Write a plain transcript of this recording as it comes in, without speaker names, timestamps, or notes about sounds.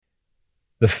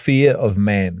The fear of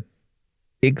man.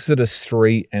 Exodus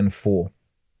 3 and 4.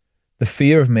 The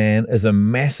fear of man is a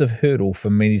massive hurdle for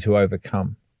many to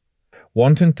overcome.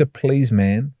 Wanting to please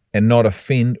man and not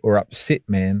offend or upset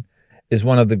man is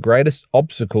one of the greatest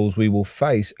obstacles we will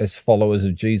face as followers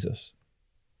of Jesus.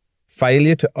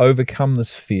 Failure to overcome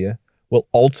this fear will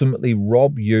ultimately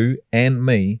rob you and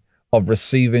me of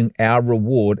receiving our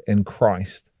reward in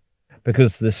Christ,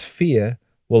 because this fear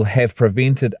will have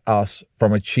prevented us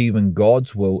from achieving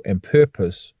God's will and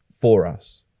purpose for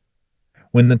us.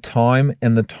 When the time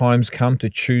and the times come to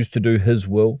choose to do His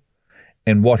will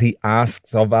and what He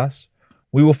asks of us,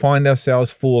 we will find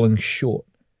ourselves falling short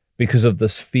because of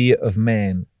this fear of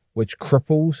man, which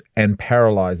cripples and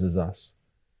paralyzes us.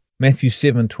 Matthew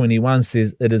 7:21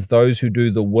 says, "It is those who do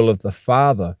the will of the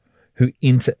Father who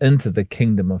enter into the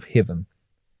kingdom of heaven."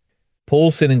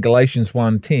 Paul said in Galatians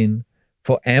 1:10,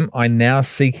 "For am I now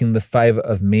seeking the favor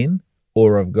of men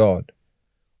or of God?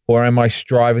 Or am I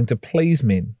striving to please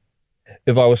men?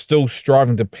 If I was still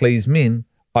striving to please men,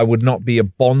 I would not be a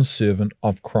bondservant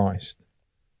of Christ."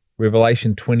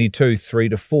 Revelation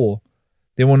 22:3-4,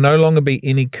 "There will no longer be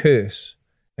any curse,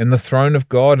 and the throne of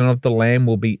God and of the Lamb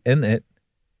will be in it,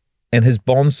 and His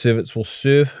bondservants will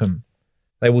serve Him.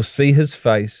 They will see His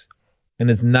face, and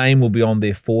His name will be on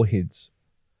their foreheads."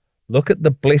 Look at the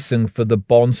blessing for the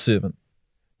bondservant.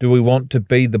 Do we want to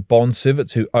be the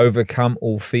bondservants who overcome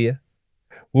all fear?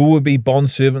 Will we be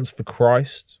bondservants for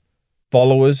Christ,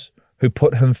 followers who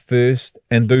put Him first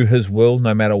and do His will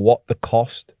no matter what the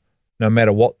cost, no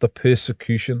matter what the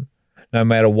persecution, no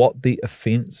matter what the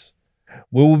offense?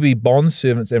 Will we be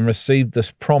bondservants and receive this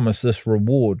promise, this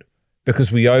reward,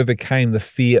 because we overcame the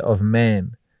fear of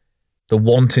man, the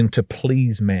wanting to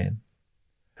please man?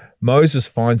 Moses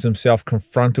finds himself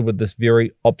confronted with this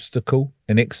very obstacle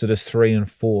in Exodus 3 and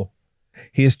 4.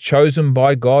 He is chosen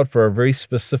by God for a very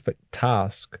specific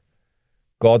task.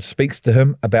 God speaks to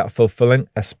him about fulfilling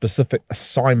a specific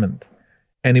assignment,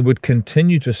 and He would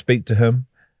continue to speak to him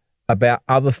about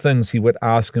other things He would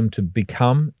ask him to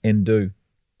become and do.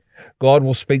 God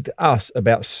will speak to us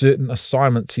about certain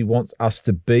assignments He wants us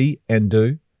to be and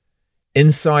do.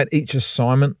 Inside each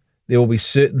assignment, there will be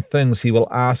certain things He will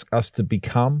ask us to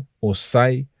become or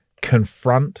say,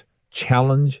 confront,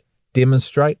 challenge,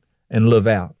 demonstrate, and live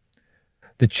out.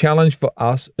 The challenge for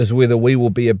us is whether we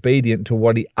will be obedient to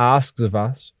what He asks of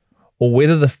us, or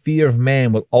whether the fear of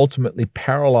man will ultimately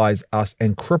paralyze us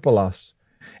and cripple us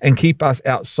and keep us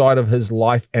outside of His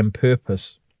life and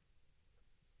purpose.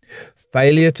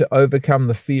 Failure to overcome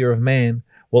the fear of man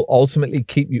will ultimately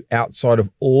keep you outside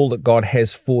of all that God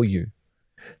has for you.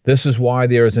 This is why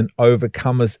there is an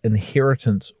overcomer's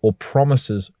inheritance or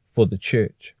promises for the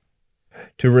church.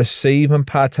 To receive and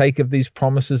partake of these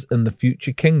promises in the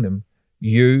future kingdom,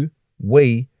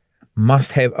 we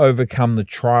must have overcome the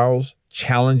trials,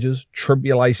 challenges,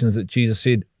 tribulations that Jesus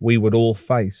said we would all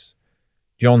face.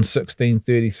 John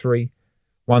 16:33,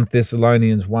 1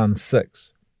 Thessalonians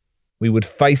 1:6. We would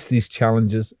face these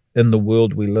challenges in the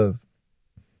world we live.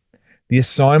 The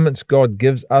assignments God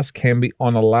gives us can be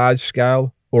on a large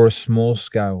scale or a small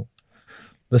scale.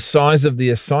 The size of the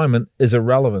assignment is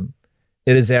irrelevant.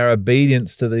 It is our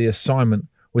obedience to the assignment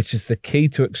which is the key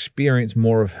to experience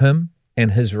more of Him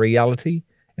and His reality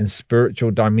and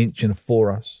spiritual dimension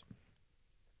for us.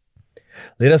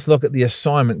 Let us look at the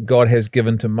assignment God has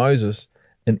given to Moses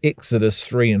in Exodus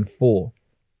 3 and 4.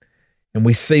 And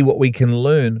we see what we can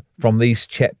learn from these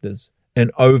chapters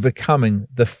in overcoming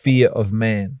the fear of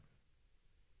man.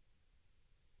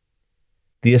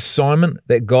 The assignment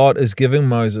that God is giving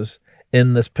Moses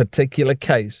in this particular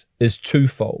case is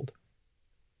twofold.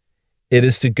 It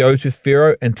is to go to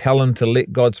Pharaoh and tell him to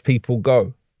let God's people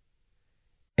go.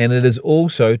 And it is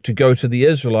also to go to the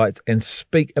Israelites and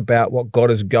speak about what God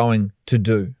is going to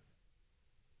do.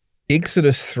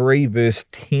 Exodus 3 verse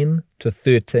 10 to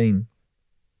 13.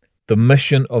 The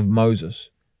mission of Moses.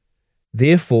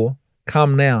 Therefore,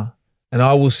 come now, and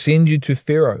I will send you to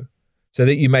Pharaoh, so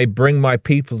that you may bring my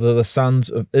people to the sons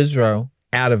of Israel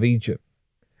out of Egypt.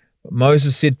 But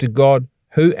Moses said to God,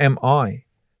 Who am I,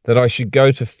 that I should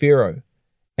go to Pharaoh,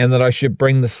 and that I should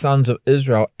bring the sons of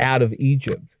Israel out of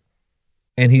Egypt?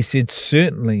 And he said,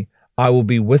 Certainly I will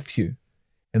be with you,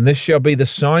 and this shall be the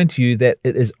sign to you that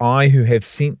it is I who have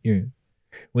sent you.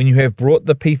 When you have brought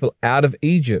the people out of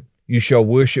Egypt, you shall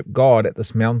worship God at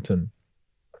this mountain.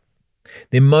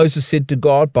 Then Moses said to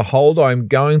God, Behold, I am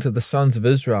going to the sons of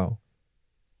Israel,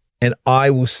 and I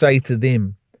will say to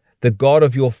them, The God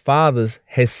of your fathers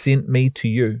has sent me to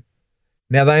you.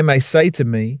 Now they may say to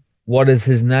me, What is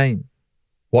his name?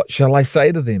 What shall I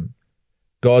say to them?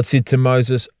 God said to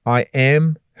Moses, I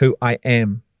am who I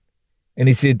am. And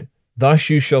he said, Thus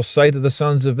you shall say to the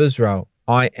sons of Israel,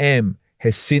 I am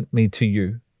has sent me to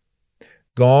you.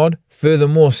 God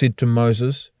furthermore said to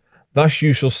Moses, Thus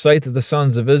you shall say to the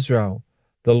sons of Israel,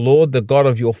 The Lord, the God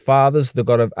of your fathers, the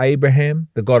God of Abraham,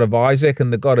 the God of Isaac,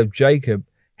 and the God of Jacob,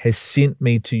 has sent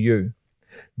me to you.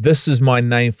 This is my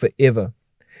name forever,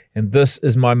 and this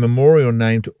is my memorial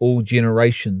name to all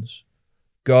generations.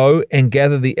 Go and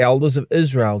gather the elders of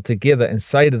Israel together and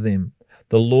say to them,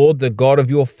 The Lord, the God of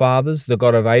your fathers, the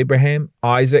God of Abraham,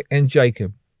 Isaac, and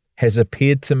Jacob, has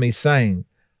appeared to me, saying,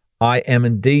 I am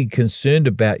indeed concerned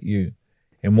about you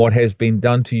and what has been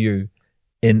done to you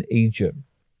in Egypt.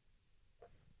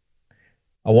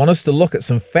 I want us to look at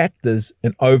some factors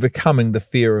in overcoming the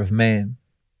fear of man.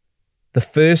 The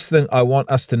first thing I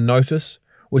want us to notice,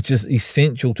 which is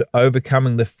essential to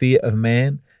overcoming the fear of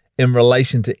man in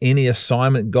relation to any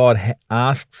assignment God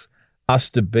asks us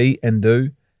to be and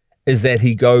do, is that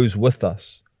he goes with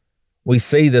us. We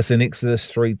see this in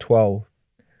Exodus 3:12.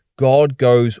 God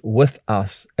goes with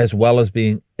us as well as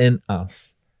being in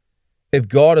us. If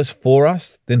God is for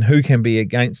us, then who can be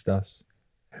against us?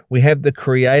 We have the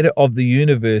creator of the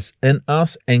universe in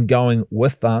us and going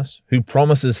with us, who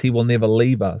promises he will never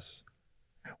leave us.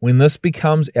 When this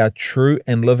becomes our true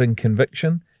and living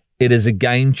conviction, it is a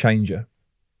game changer.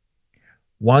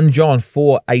 1 John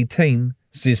 4:18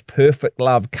 says perfect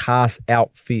love casts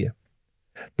out fear.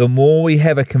 The more we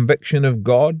have a conviction of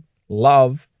God,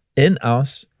 love, in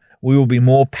us, we will be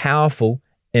more powerful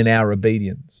in our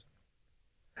obedience.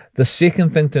 The second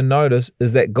thing to notice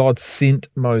is that God sent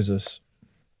Moses.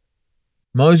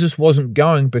 Moses wasn't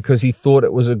going because he thought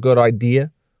it was a good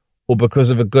idea or because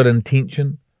of a good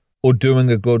intention or doing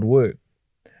a good work.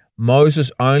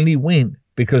 Moses only went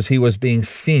because he was being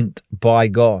sent by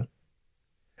God.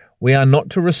 We are not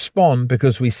to respond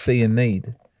because we see a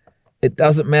need. It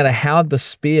doesn't matter how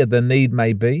despair the need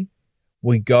may be.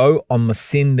 We go on the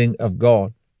sending of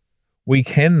God. We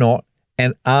cannot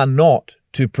and are not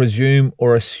to presume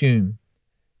or assume.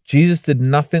 Jesus did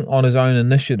nothing on his own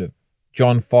initiative.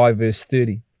 John 5 verse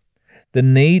 30. The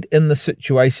need in the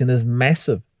situation is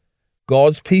massive.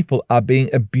 God's people are being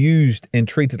abused and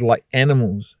treated like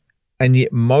animals, and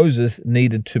yet Moses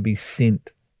needed to be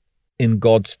sent in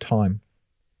God's time.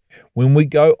 When we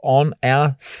go on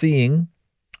our seeing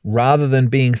rather than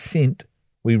being sent,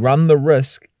 we run the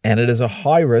risk, and it is a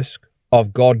high risk,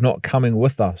 of God not coming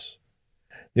with us.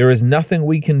 There is nothing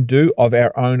we can do of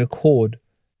our own accord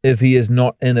if he is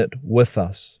not in it with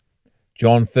us.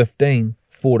 John 15,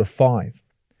 4-5.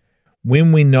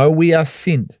 When we know we are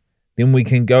sent, then we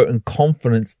can go in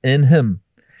confidence in him.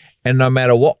 And no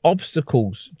matter what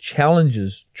obstacles,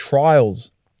 challenges,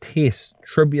 trials, tests,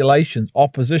 tribulations,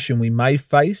 opposition we may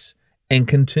face and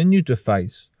continue to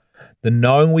face, the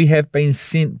knowing we have been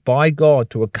sent by God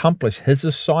to accomplish his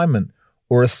assignment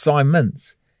or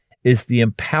assignments is the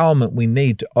empowerment we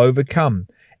need to overcome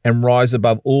and rise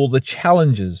above all the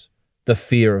challenges, the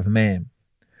fear of man.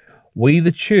 We,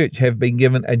 the church, have been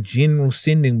given a general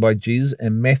sending by Jesus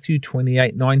in Matthew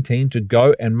 28:19 to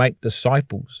go and make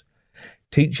disciples,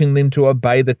 teaching them to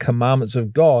obey the commandments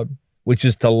of God, which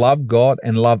is to love God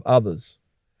and love others.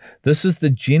 This is the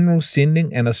general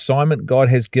sending and assignment God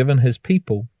has given his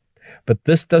people, but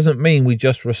this doesn't mean we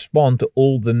just respond to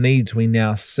all the needs we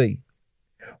now see.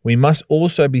 We must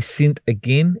also be sent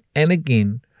again and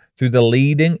again through the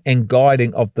leading and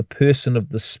guiding of the person of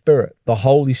the Spirit, the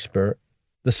Holy Spirit,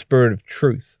 the Spirit of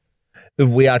truth, if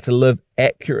we are to live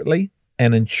accurately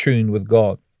and in tune with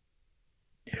God.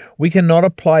 We cannot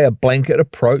apply a blanket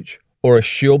approach or a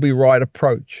she'll be right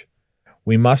approach.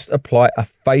 We must apply a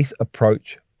faith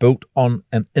approach built on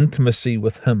an intimacy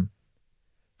with him.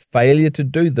 Failure to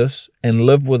do this and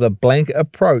live with a blanket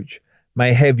approach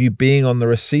may have you being on the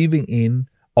receiving end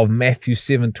of Matthew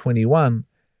 7:21,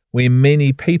 where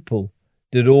many people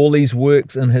did all these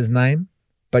works in his name,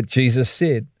 but Jesus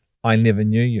said, I never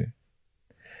knew you.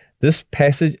 This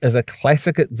passage is a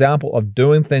classic example of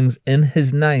doing things in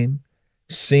his name,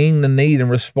 seeing the need and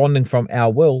responding from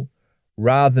our will,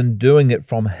 rather than doing it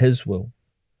from his will.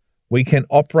 We can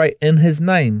operate in his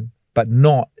name, but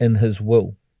not in his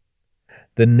will.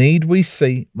 The need we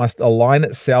see must align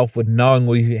itself with knowing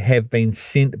we have been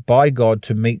sent by God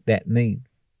to meet that need.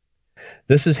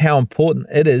 This is how important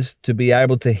it is to be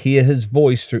able to hear his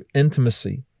voice through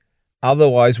intimacy.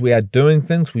 Otherwise, we are doing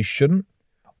things we shouldn't,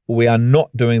 or we are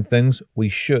not doing things we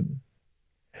should.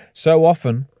 So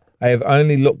often, I have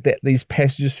only looked at these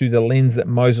passages through the lens that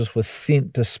Moses was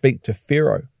sent to speak to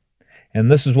Pharaoh,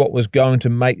 and this is what was going to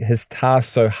make his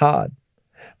task so hard.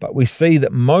 But we see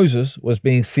that Moses was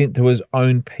being sent to his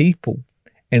own people,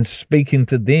 and speaking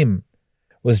to them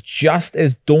was just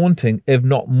as daunting, if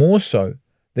not more so,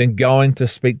 than going to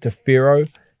speak to Pharaoh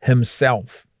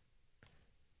himself.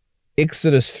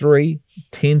 Exodus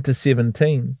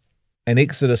 3:10-17 and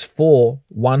Exodus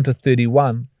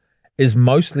 4:1-31 is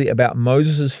mostly about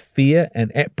Moses' fear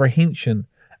and apprehension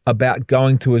about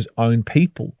going to his own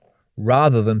people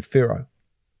rather than Pharaoh.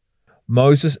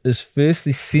 Moses is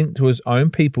firstly sent to his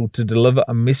own people to deliver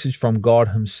a message from God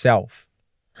himself.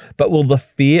 But will the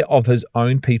fear of his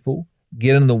own people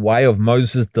get in the way of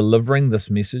Moses delivering this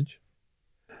message?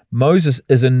 Moses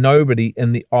is a nobody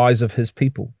in the eyes of his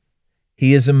people.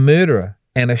 He is a murderer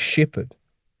and a shepherd.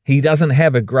 He doesn't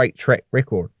have a great track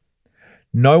record.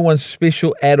 No one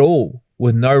special at all,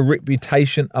 with no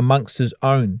reputation amongst his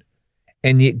own,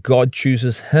 and yet God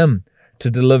chooses him to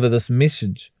deliver this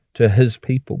message to his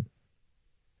people.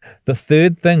 The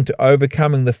third thing to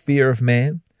overcoming the fear of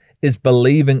man is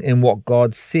believing in what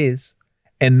God says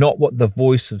and not what the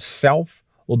voice of self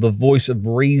or the voice of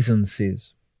reason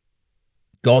says.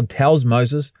 God tells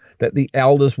Moses that the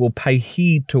elders will pay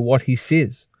heed to what he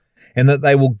says and that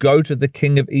they will go to the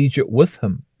king of Egypt with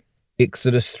him.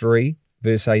 Exodus 3,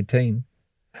 verse 18.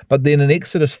 But then in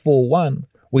Exodus 4:1,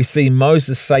 we see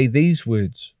Moses say these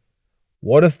words,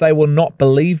 "What if they will not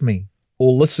believe me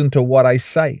or listen to what I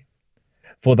say?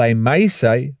 For they may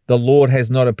say, the Lord has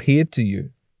not appeared to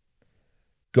you."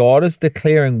 God is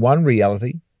declaring one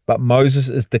reality, but Moses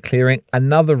is declaring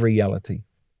another reality,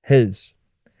 his.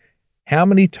 How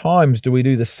many times do we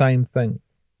do the same thing?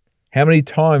 How many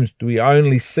times do we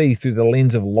only see through the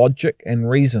lens of logic and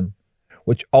reason,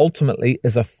 which ultimately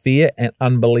is a fear and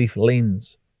unbelief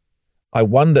lens? I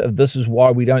wonder if this is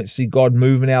why we don't see God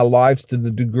move in our lives to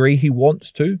the degree he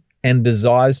wants to and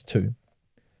desires to.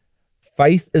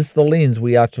 Faith is the lens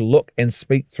we are to look and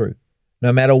speak through,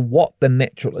 no matter what the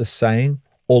natural is saying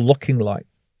or looking like.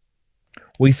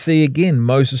 We see again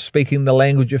Moses speaking the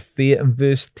language of fear in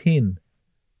verse 10.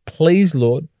 "Please,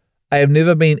 Lord, I have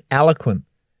never been eloquent,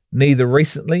 neither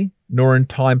recently nor in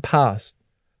time past,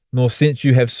 nor since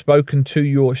you have spoken to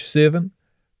your servant,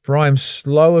 for I am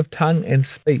slow of tongue and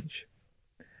speech."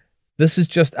 This is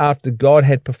just after God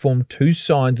had performed 2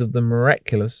 signs of the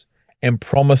miraculous and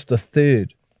promised a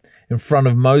third in front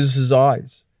of Moses'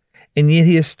 eyes. And yet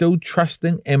he is still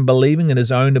trusting and believing in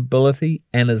his own ability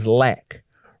and his lack,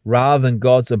 rather than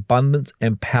God's abundance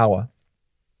and power.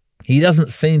 He doesn't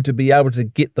seem to be able to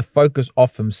get the focus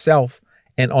off himself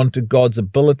and onto God's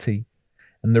ability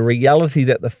and the reality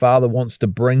that the Father wants to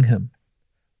bring him.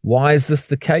 Why is this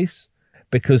the case?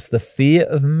 Because the fear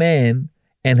of man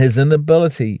and his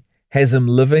inability has him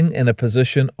living in a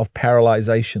position of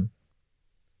paralyzation.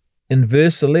 In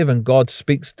verse 11, God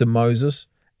speaks to Moses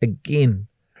again,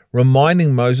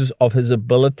 reminding Moses of his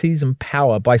abilities and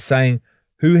power by saying,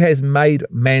 "Who has made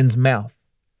man's mouth?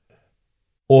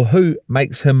 Or who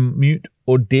makes him mute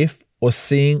or deaf or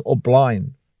seeing or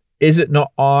blind? Is it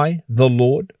not I, the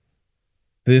Lord?"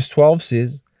 Verse 12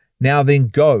 says, "Now then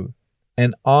go,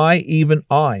 and I, even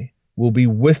I, will be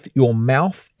with your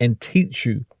mouth and teach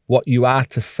you what you are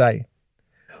to say."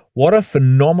 What a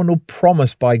phenomenal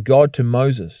promise by God to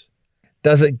Moses.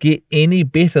 Does it get any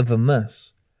better than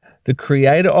this? The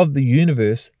creator of the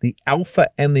universe, the Alpha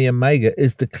and the Omega,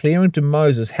 is declaring to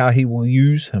Moses how he will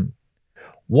use him.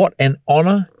 What an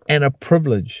honor and a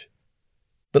privilege.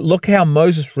 But look how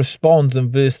Moses responds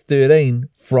in verse 13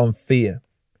 from fear.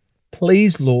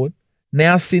 "Please, Lord,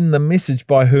 now send the message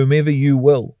by whomever you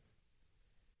will."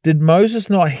 Did Moses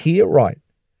not hear right?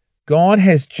 God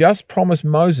has just promised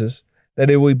Moses that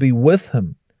he will be with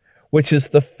him, which is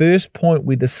the first point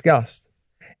we discussed,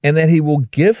 and that he will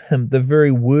give him the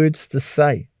very words to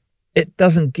say. It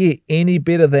doesn't get any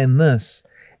better than this,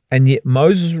 and yet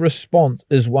Moses' response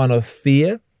is one of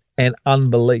fear and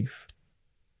unbelief.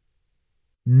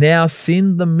 "Now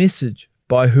send the message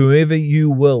by whoever you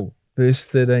will." Verse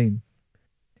 13.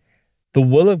 The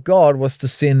will of God was to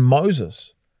send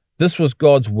Moses. This was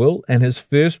God's will and his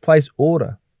first place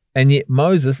order, and yet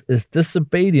Moses is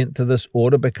disobedient to this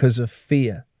order because of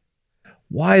fear.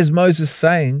 Why is Moses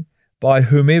saying, "by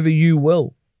whomever you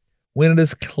will," when it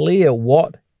is clear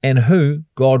what and who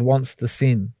God wants to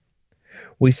send?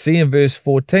 We see in verse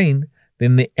 14,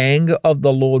 "Then the anger of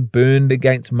the Lord burned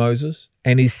against Moses,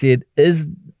 and he said, Is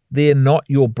there not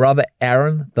your brother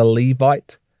Aaron the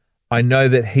Levite? I know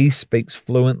that he speaks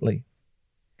fluently."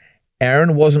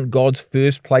 Aaron wasn't God's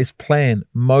first place plan,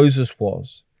 Moses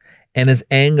was, and his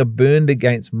anger burned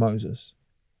against Moses.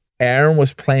 Aaron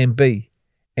was plan B,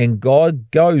 and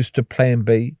God goes to plan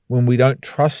B when we don't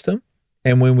trust him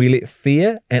and when we let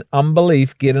fear and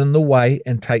unbelief get in the way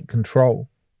and take control.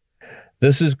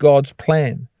 This is God's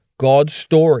plan, God's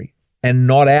story, and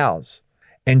not ours,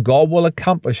 and God will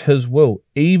accomplish his will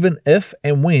even if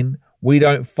and when We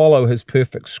don't follow his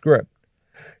perfect script.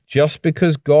 Just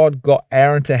because God got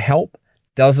Aaron to help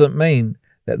doesn't mean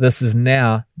that this is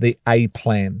now the A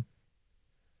plan.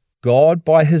 God,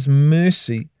 by his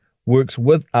mercy, works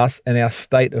with us in our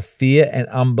state of fear and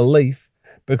unbelief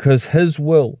because his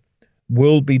will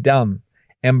be done,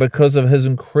 and because of his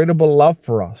incredible love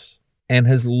for us and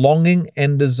his longing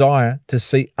and desire to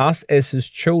see us as his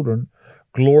children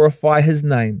glorify his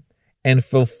name and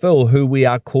fulfill who we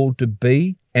are called to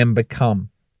be and become.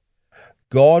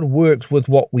 God works with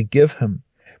what we give him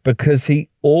because he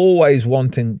always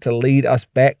wanting to lead us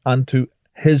back unto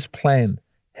his plan,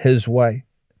 his way,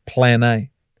 plan A.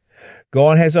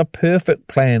 God has a perfect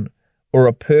plan or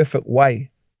a perfect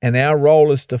way, and our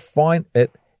role is to find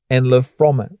it and live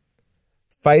from it.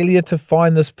 Failure to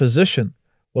find this position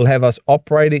will have us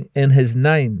operating in his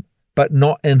name, but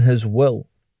not in his will,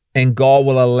 and God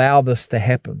will allow this to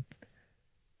happen.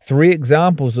 3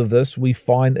 examples of this we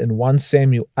find in 1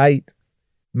 Samuel 8,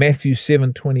 Matthew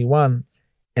 7:21,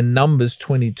 and Numbers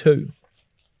 22.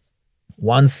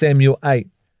 1 Samuel 8,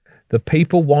 the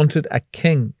people wanted a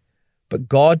king, but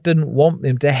God didn't want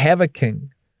them to have a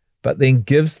king, but then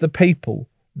gives the people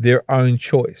their own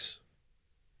choice.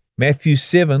 Matthew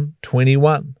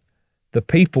 7:21, the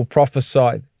people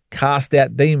prophesied, cast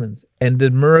out demons, and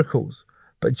did miracles,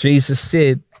 but Jesus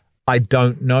said, I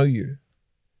don't know you.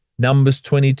 Numbers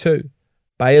 22,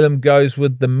 Balaam goes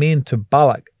with the men to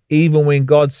Balak, even when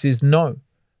God says no,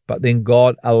 but then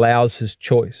God allows his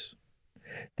choice.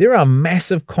 There are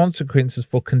massive consequences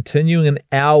for continuing in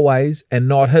our ways and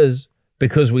not his,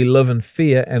 because we live in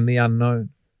fear and the unknown.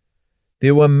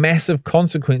 There were massive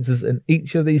consequences in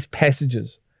each of these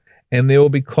passages, and there will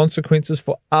be consequences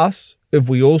for us if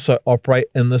we also operate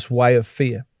in this way of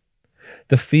fear.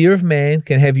 The fear of man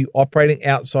can have you operating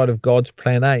outside of God's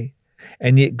plan A,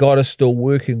 and yet God is still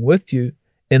working with you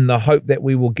in the hope that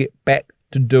we will get back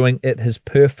to doing it his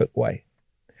perfect way.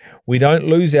 We don't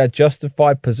lose our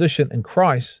justified position in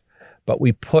Christ, but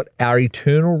we put our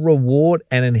eternal reward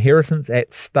and inheritance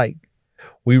at stake.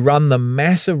 We run the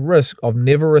massive risk of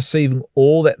never receiving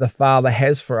all that the Father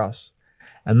has for us.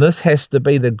 And this has to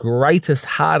be the greatest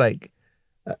heartache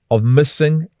of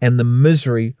missing and the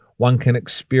misery one can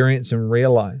experience and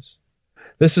realize.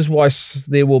 This is why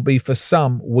there will be for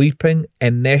some weeping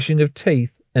and gnashing of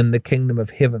teeth in the kingdom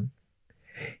of heaven.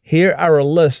 Here are a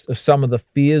list of some of the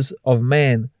fears of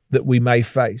man that we may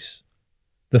face.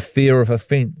 The fear of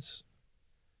offense,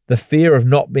 the fear of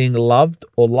not being loved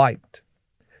or liked,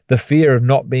 the fear of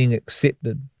not being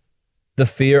accepted, the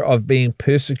fear of being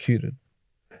persecuted,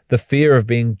 the fear of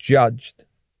being judged,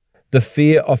 the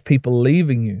fear of people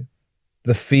leaving you,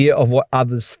 the fear of what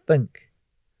others think,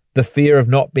 the fear of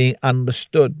not being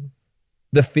understood,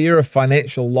 the fear of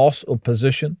financial loss or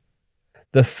position,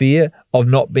 the fear of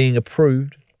not being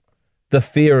approved, the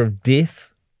fear of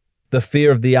death, the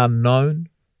fear of the unknown,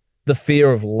 the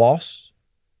fear of loss,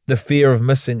 the fear of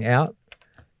missing out,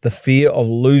 the fear of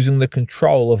losing the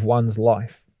control of one's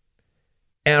life.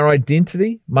 Our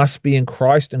identity must be in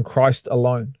Christ and Christ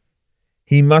alone.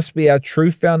 He must be our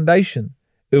true foundation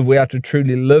if we are to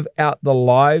truly live out the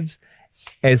lives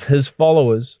as his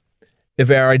followers. If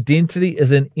our identity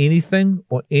is in anything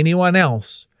or anyone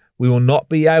else, we will not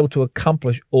be able to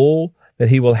accomplish all that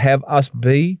he will have us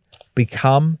be,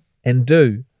 become, and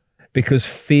do, because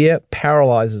fear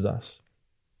paralyzes us.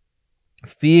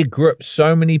 Fear grips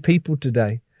so many people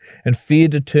today, and fear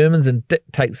determines and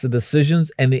dictates the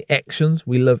decisions and the actions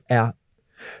we live out.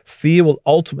 Fear will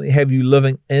ultimately have you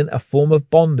living in a form of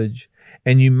bondage,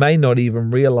 and you may not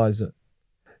even realize it.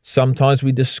 Sometimes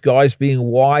we disguise being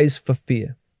wise for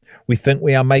fear. We think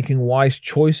we are making wise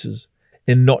choices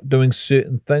in not doing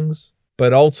certain things,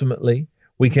 but ultimately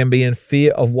we can be in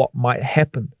fear of what might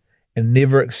happen and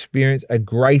never experience a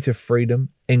greater freedom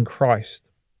in Christ.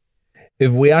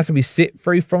 If we are to be set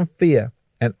free from fear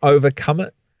and overcome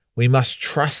it, we must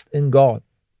trust in God.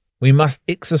 We must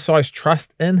exercise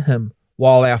trust in him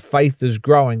while our faith is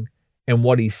growing in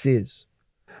what he says.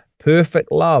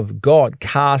 Perfect love, God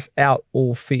casts out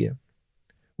all fear.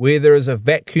 Where there is a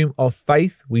vacuum of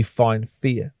faith, we find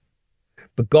fear.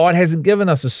 But God hasn't given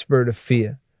us a spirit of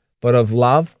fear, but of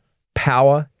love,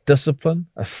 power, discipline,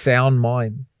 a sound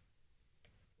mind.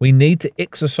 We need to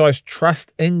exercise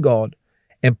trust in God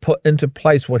and put into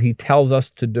place what he tells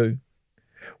us to do.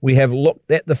 We have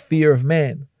looked at the fear of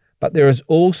man, but there is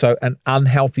also an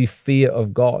unhealthy fear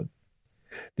of God.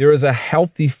 There is a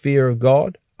healthy fear of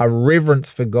God, a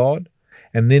reverence for God,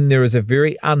 and then there is a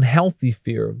very unhealthy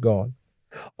fear of God.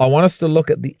 I want us to look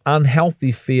at the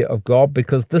unhealthy fear of God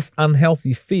because this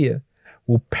unhealthy fear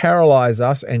will paralyze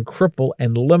us and cripple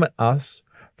and limit us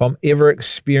from ever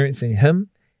experiencing him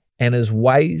and his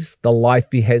ways, the life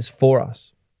he has for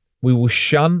us. We will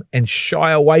shun and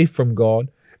shy away from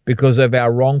God because of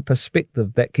our wrong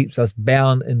perspective that keeps us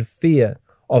bound in fear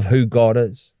of who God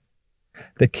is.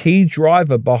 The key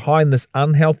driver behind this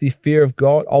unhealthy fear of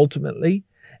God ultimately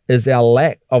is our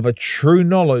lack of a true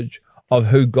knowledge of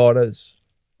who God is.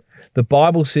 The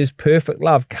Bible says perfect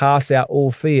love casts out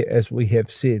all fear, as we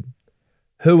have said.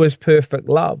 Who is perfect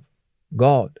love?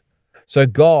 God. So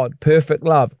God, perfect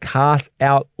love, casts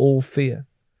out all fear.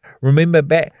 Remember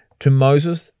back to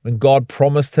Moses when God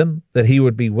promised him that he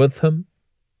would be with him.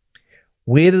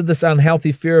 Where did this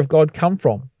unhealthy fear of God come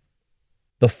from?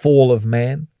 The fall of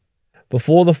man.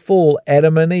 Before the fall,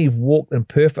 Adam and Eve walked in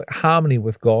perfect harmony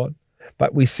with God.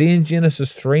 But we see in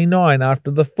Genesis 3:9, after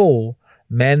the fall,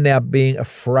 man now being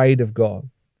afraid of God.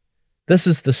 This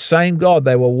is the same God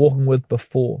they were walking with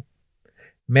before.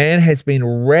 Man has been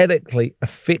radically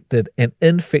affected and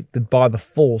infected by the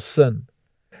fall sin.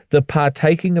 The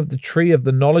partaking of the tree of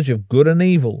the knowledge of good and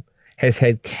evil has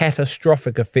had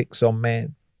catastrophic effects on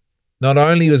man. Not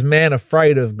only was man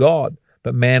afraid of God,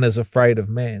 but man is afraid of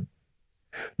man.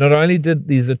 Not only did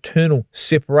this eternal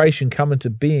separation come into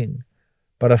being,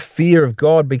 but a fear of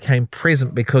God became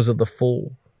present because of the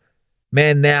fall.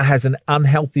 Man now has an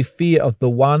unhealthy fear of the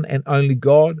one and only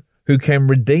God who can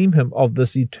redeem him of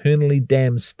this eternally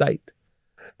damned state.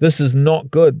 This is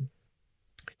not good.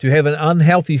 To have an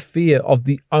unhealthy fear of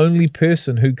the only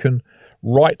person who can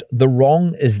right the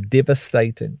wrong is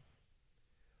devastating.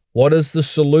 What is the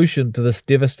solution to this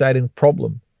devastating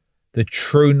problem? The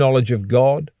true knowledge of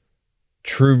God,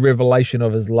 true revelation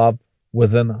of his love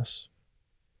within us.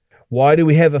 Why do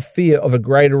we have a fear of a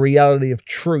greater reality of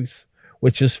truth,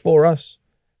 which is for us?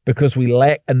 Because we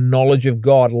lack a knowledge of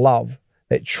God, love,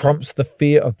 that trumps the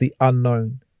fear of the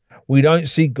unknown. We don't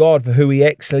see God for who he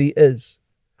actually is.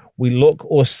 We look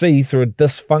or see through a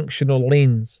dysfunctional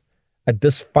lens, a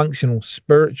dysfunctional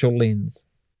spiritual lens.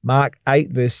 Mark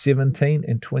 8, verse 17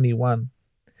 and 21.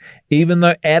 Even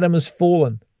though Adam is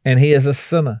fallen and he is a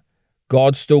sinner,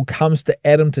 God still comes to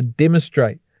Adam to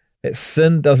demonstrate that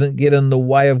sin doesn't get in the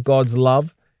way of God's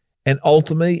love, and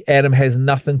ultimately Adam has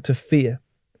nothing to fear.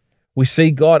 We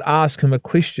see God ask him a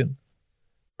question.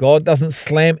 God doesn't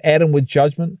slam Adam with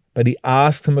judgment, but he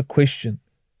asks him a question.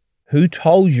 Who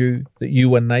told you that you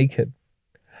were naked?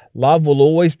 Love will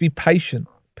always be patient,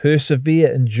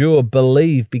 persevere, endure,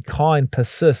 believe, be kind,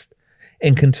 persist,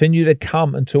 and continue to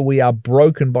come until we are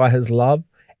broken by his love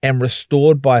and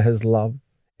restored by his love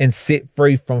and set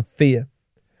free from fear.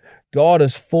 God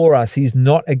is for us. He's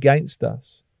not against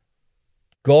us.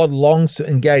 God longs to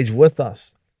engage with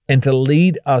us and to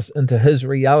lead us into his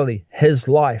reality, his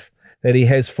life that he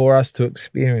has for us to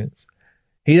experience.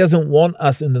 He doesn't want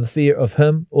us in the fear of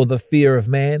him or the fear of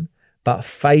man, but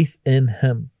faith in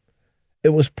him. It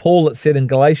was Paul that said in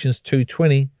Galatians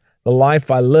 2:20, the life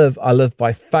I live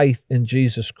by faith in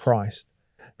Jesus Christ.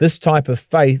 This type of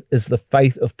faith is the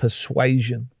faith of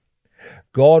persuasion.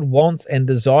 God wants and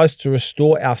desires to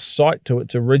restore our sight to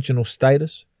its original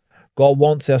status. God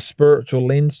wants our spiritual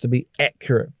lens to be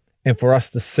accurate and for us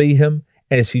to see him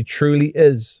as he truly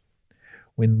is.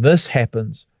 When this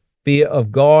happens, fear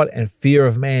of God and fear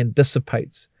of man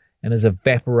dissipates and is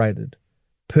evaporated.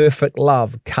 Perfect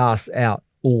love casts out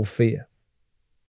all fear.